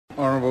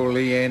Honourable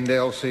Leanne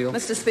Dalziel.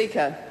 Mr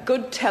Speaker,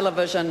 good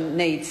television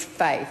needs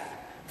faith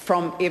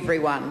from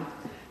everyone.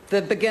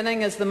 The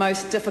beginning is the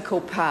most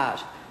difficult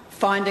part,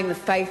 finding the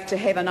faith to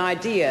have an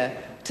idea,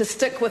 to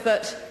stick with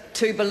it,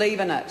 to believe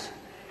in it,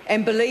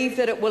 and believe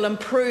that it will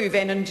improve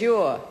and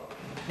endure.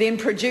 Then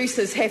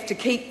producers have to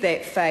keep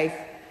that faith,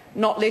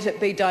 not let it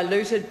be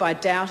diluted by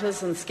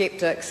doubters and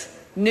sceptics,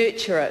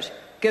 nurture it,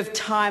 give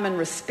time and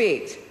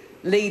respect,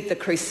 lead the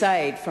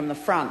crusade from the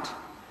front.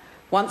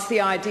 Once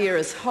the idea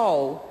is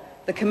whole,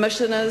 the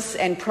commissioners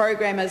and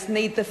programmers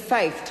need the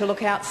faith to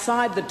look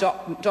outside the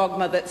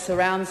dogma that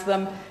surrounds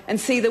them and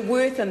see the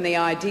worth in the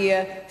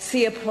idea,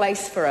 see a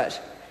place for it,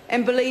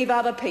 and believe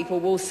other people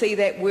will see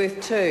that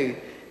worth too.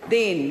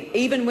 Then,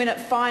 even when it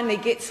finally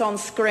gets on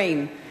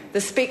screen,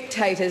 the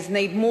spectators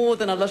need more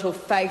than a little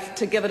faith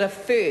to give it a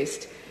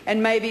first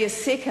and maybe a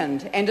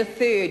second and a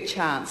third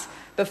chance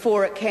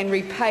before it can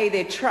repay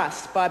their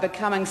trust by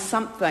becoming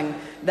something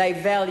they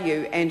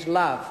value and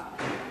love.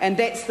 And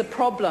that's the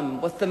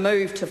problem with the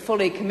move to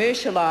fully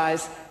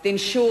commercialise, then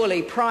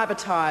surely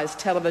privatise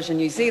Television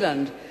New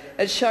Zealand.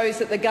 It shows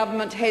that the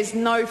government has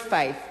no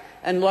faith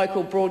in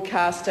local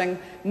broadcasting,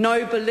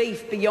 no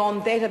belief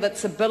beyond that of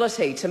its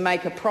ability to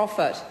make a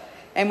profit.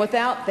 And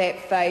without that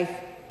faith,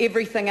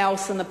 everything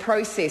else in the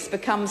process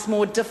becomes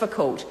more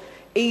difficult,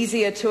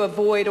 easier to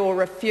avoid or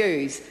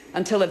refuse,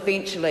 until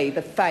eventually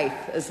the faith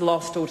is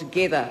lost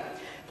altogether.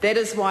 That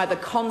is why the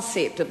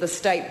concept of the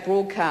state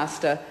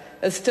broadcaster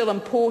is still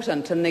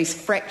important in these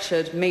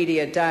fractured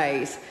media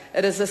days.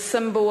 It is a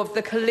symbol of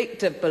the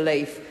collective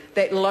belief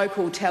that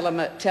local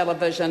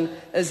television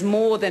is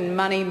more than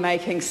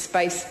money-making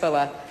space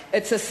filler.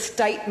 It's a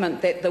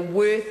statement that the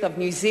worth of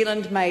New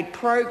Zealand-made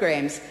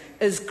programs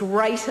is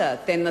greater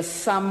than the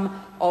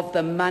sum of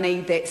the money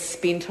that's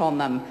spent on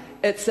them.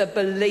 It's a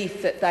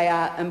belief that they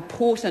are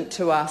important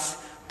to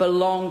us,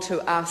 belong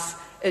to us.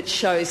 It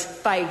shows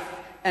faith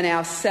in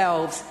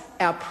ourselves,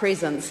 our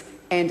presence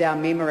and our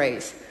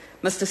memories.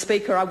 Mr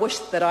Speaker, I wish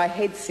that I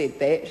had said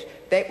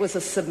that. That was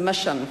a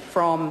submission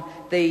from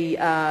the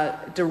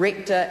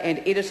Director and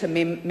Editor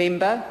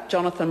member,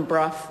 Jonathan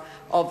Brough,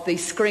 of the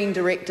Screen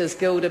Directors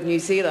Guild of New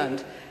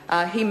Zealand.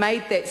 He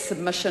made that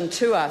submission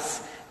to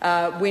us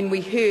when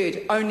we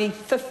heard only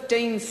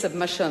 15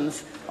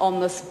 submissions on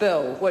this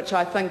bill, which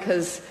I think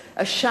is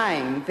a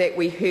shame that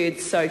we heard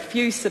so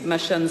few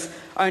submissions,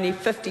 only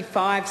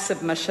 55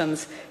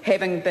 submissions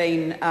having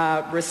been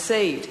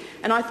received.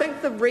 And I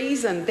think the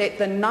reason that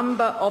the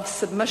number of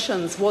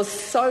submissions was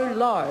so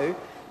low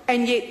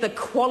and yet the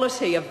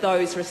quality of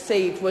those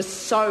received was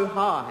so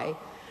high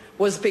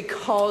was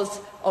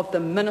because of the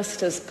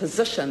Minister's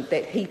position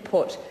that he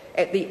put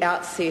at the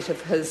outset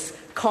of his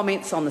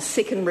comments on the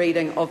second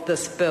reading of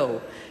this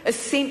bill.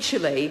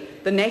 Essentially,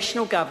 the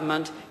National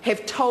Government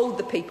have told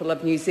the people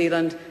of New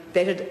Zealand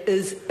that it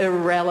is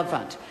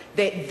irrelevant,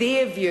 that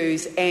their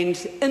views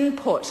and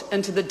input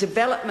into the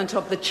development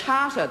of the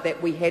charter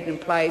that we had in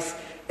place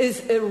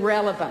is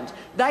irrelevant.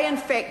 They, in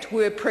fact,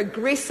 were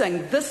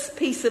progressing this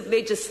piece of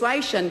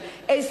legislation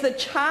as the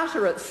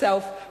charter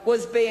itself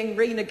was being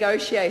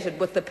renegotiated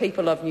with the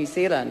people of New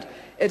Zealand.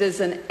 It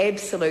is an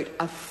absolute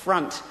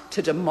affront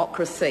to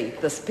democracy,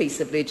 this piece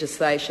of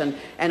legislation,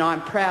 and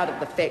I'm proud of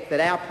the fact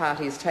that our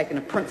party has taken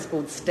a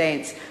principled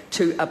stance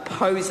to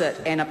oppose it,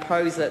 and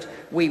oppose it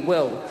we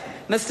will.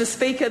 Mr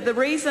Speaker, the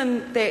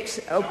reason that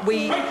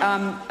we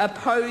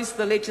oppose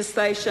the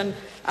legislation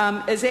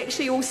is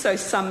actually also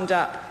summed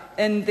up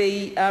in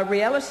the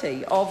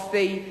reality of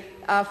the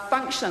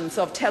functions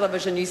of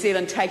Television New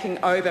Zealand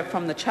taking over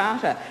from the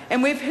Charter.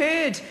 And we've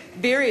heard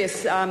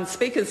various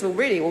speakers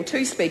already, or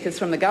two speakers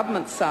from the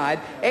government side,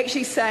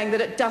 actually saying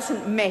that it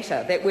doesn't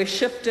matter, that we're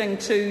shifting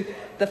to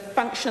the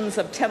functions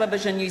of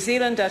Television New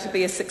Zealand are to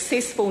be a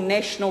successful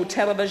national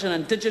television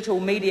and digital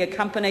media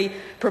company,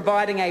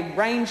 providing a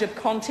range of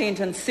content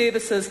and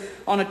services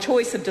on a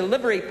choice of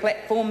delivery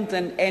platforms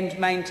and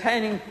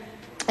maintaining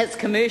its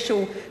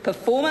commercial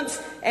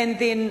performance. And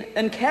then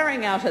in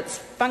carrying out its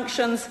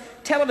functions,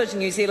 Television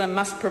New Zealand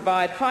must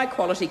provide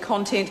high-quality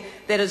content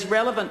that is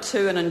relevant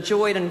to and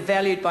enjoyed and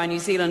valued by New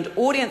Zealand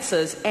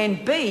audiences,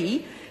 and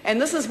B,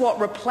 and this is what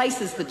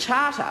replaces the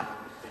Charter,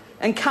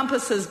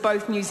 encompasses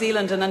both New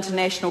Zealand and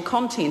international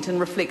content and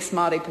reflects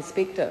Māori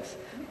perspectives.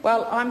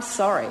 Well, I'm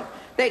sorry.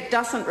 That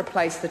doesn't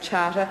replace the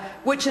Charter,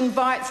 which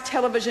invites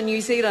Television New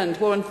Zealand,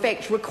 well, in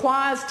fact,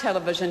 requires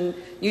Television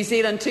New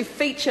Zealand to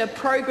feature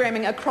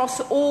programming across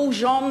all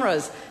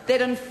genres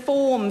that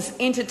informs,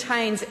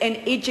 entertains and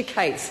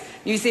educates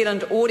New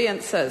Zealand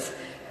audiences.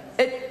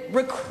 It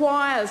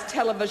requires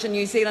Television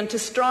New Zealand to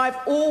strive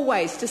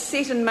always to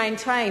set and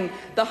maintain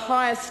the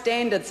highest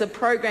standards of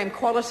program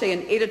quality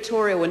and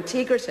editorial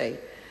integrity.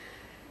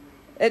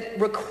 It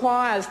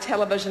requires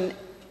Television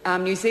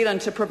New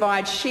Zealand to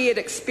provide shared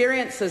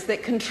experiences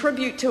that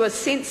contribute to a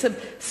sense of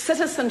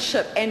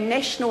citizenship and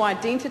national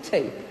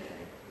identity.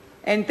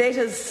 And that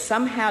is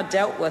somehow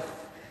dealt with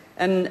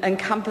in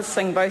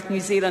encompassing both New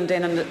Zealand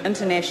and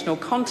international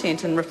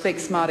content and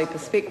reflects Māori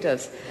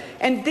perspectives.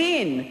 And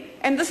then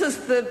and this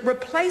is the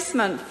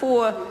replacement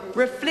for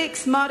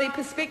Reflects Māori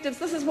Perspectives.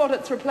 This is what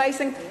it's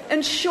replacing.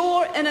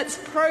 Ensure in its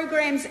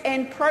programs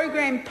and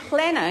program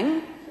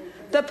planning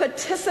the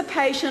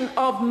participation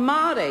of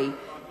Māori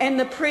and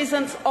the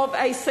presence of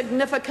a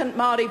significant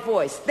Māori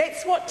voice.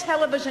 That's what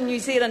Television New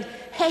Zealand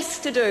has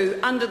to do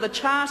under the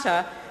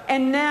Charter,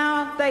 and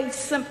now they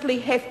simply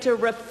have to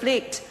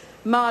reflect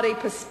Māori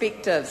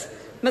perspectives.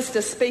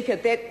 Mr. Speaker,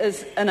 that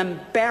is an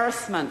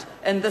embarrassment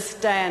in this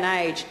day and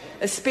age,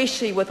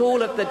 especially with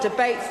all of the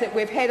debates that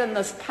we've had in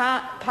this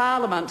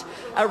Parliament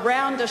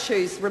around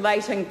issues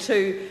relating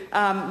to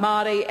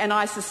Māori, and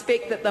I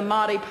suspect that the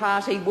Māori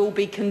Party will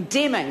be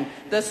condemning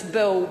this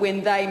bill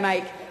when they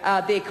make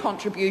their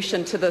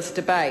contribution to this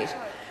debate.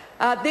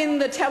 Then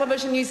the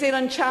Television New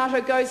Zealand Charter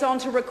goes on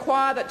to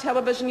require that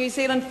Television New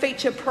Zealand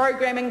feature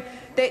programming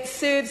that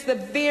serves the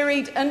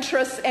varied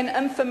interests and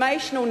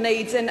informational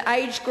needs and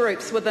age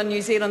groups within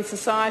New Zealand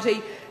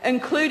society,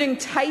 including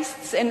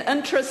tastes and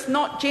interests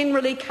not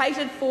generally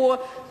catered for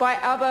by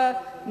other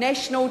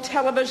national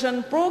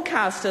television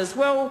broadcasters.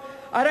 Well,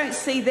 I don't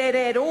see that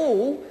at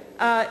all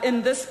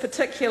in this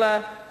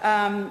particular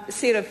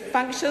set of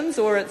functions,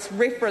 or its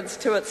reference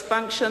to its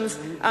functions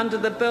under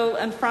the bill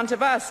in front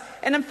of us.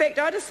 And in fact,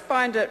 I just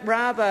find it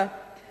rather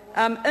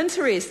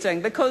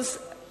interesting, because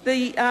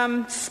the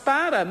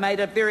SPARTA made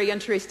a very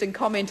interesting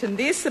comment in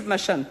their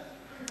submission,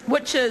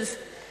 which is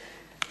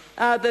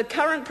the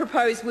current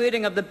proposed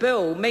wording of the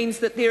bill means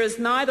that there is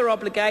neither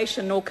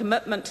obligation nor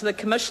commitment to the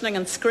commissioning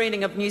and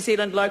screening of New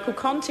Zealand local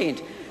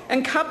content.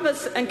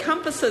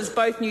 Encompasses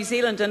both New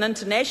Zealand and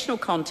international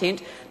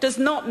content, does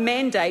not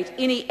mandate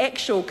any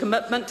actual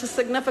commitment to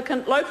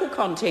significant local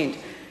content.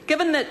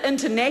 Given that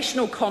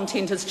international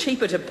content is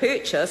cheaper to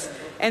purchase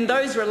and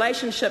those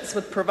relationships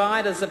with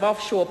providers of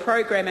offshore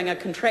programming are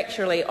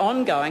contractually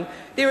ongoing,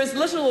 there is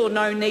little or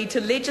no need to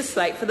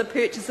legislate for the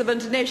purchase of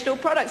international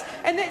products.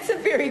 And that's a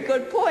very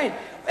good point.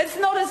 It's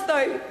not as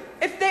though,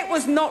 if that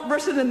was not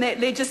written in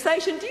that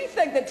legislation, do you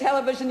think that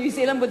Television New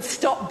Zealand would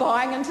stop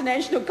buying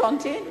international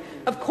content?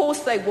 Of course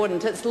they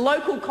wouldn't. It's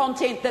local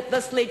content that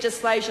this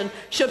legislation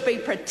should be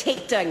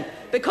protecting,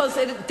 because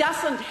it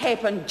doesn't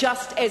happen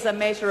just as a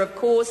matter of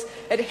course.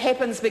 It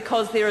happens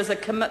because there is a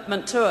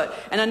commitment to it.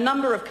 And a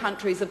number of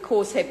countries, of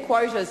course, have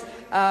quotas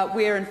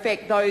where, in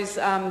fact, those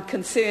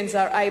concerns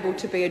are able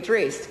to be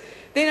addressed.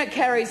 Then it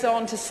carries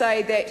on to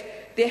say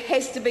that there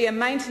has to be a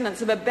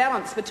maintenance of a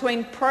balance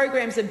between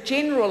programs of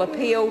general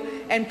appeal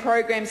and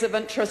programs of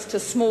interest to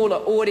smaller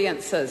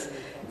audiences,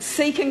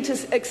 seeking to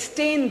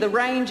extend the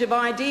range of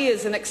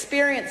ideas and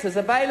experiences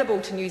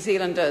available to New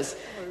Zealanders.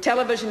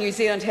 Television New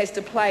Zealand has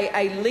to play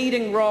a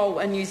leading role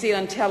in New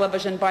Zealand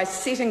television by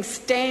setting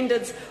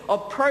standards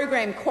of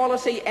program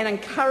quality and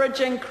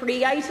encouraging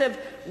creative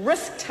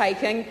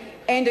risk-taking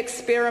and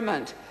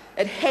experiment.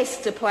 It has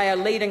to play a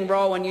leading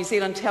role in New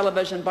Zealand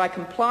television by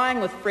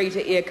complying with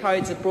free-to-air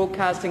codes of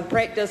broadcasting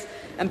practice,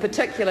 in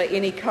particular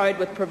any code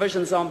with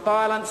provisions on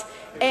violence,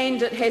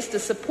 and it has to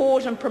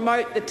support and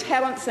promote the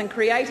talents and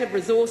creative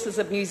resources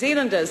of New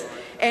Zealanders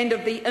and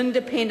of the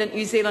independent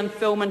New Zealand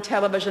film and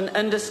television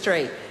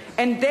industry.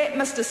 And that,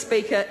 Mr.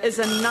 Speaker, is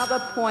another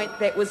point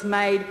that was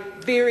made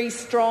very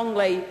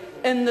strongly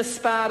in the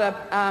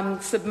SPARTA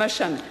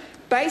submission.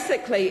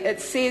 Basically, it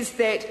says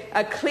that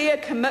a clear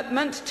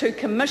commitment to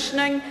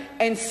commissioning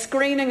and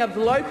screening of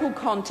local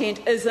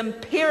content is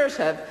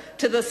imperative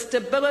to the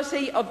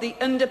stability of the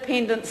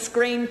independent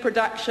screen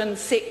production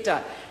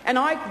sector. And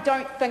I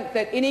don't think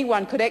that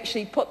anyone could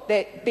actually put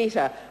that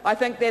better. I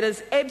think that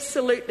is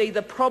absolutely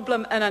the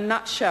problem in a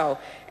nutshell.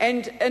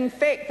 And in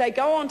fact, they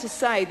go on to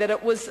say that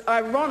it was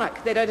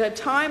ironic that at a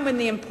time when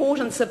the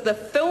importance of the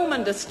film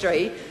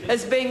industry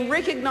is being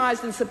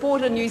recognised and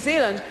supported in New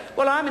Zealand,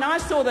 well, I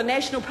saw the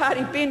National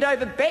Party bend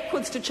over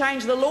backwards to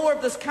change the law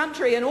of this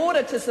country in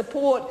order to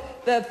support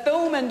the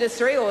film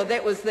industry, or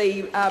that was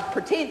the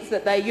pretence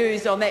that they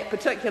used on that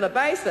particular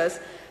basis.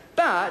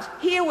 But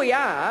here we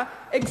are,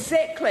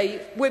 exactly,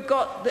 we've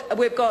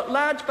got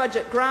large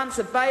budget grants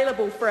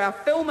available for our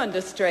film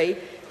industry,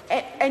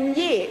 and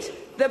yet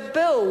the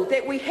bill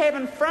that we have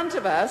in front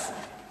of us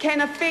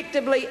can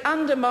effectively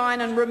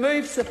undermine and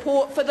remove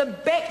support for the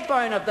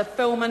backbone of the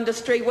film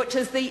industry, which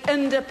is the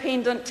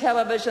independent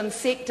television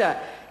sector.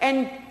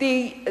 And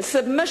the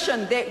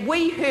submission that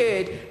we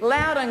heard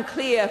loud and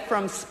clear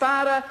from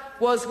SPARTA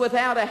was,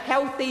 without a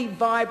healthy,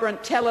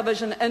 vibrant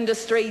television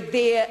industry,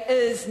 there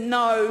is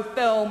no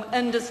film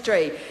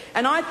industry.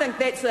 And I think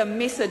that's a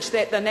message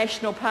that the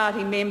National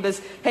Party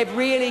members have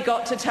really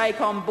got to take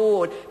on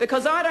board,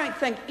 because I don't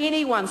think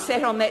anyone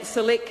sat on that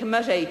select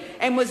committee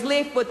and was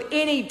left with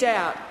any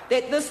doubt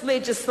that this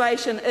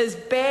legislation is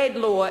bad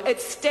law. It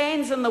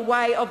stands in the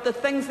way of the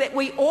things that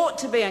we ought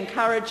to be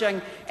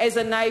encouraging as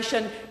a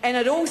nation, and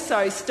it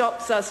also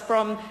stops us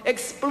from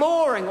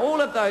exploring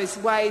all of those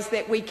ways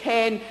that we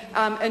can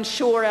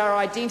ensure our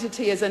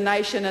identity as a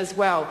nation as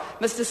well.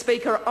 Mr.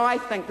 Speaker, I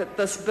think that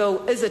this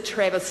bill is a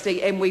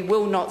travesty and we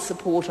will not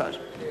support it.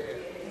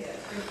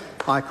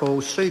 I call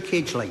Sue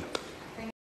Kedgley.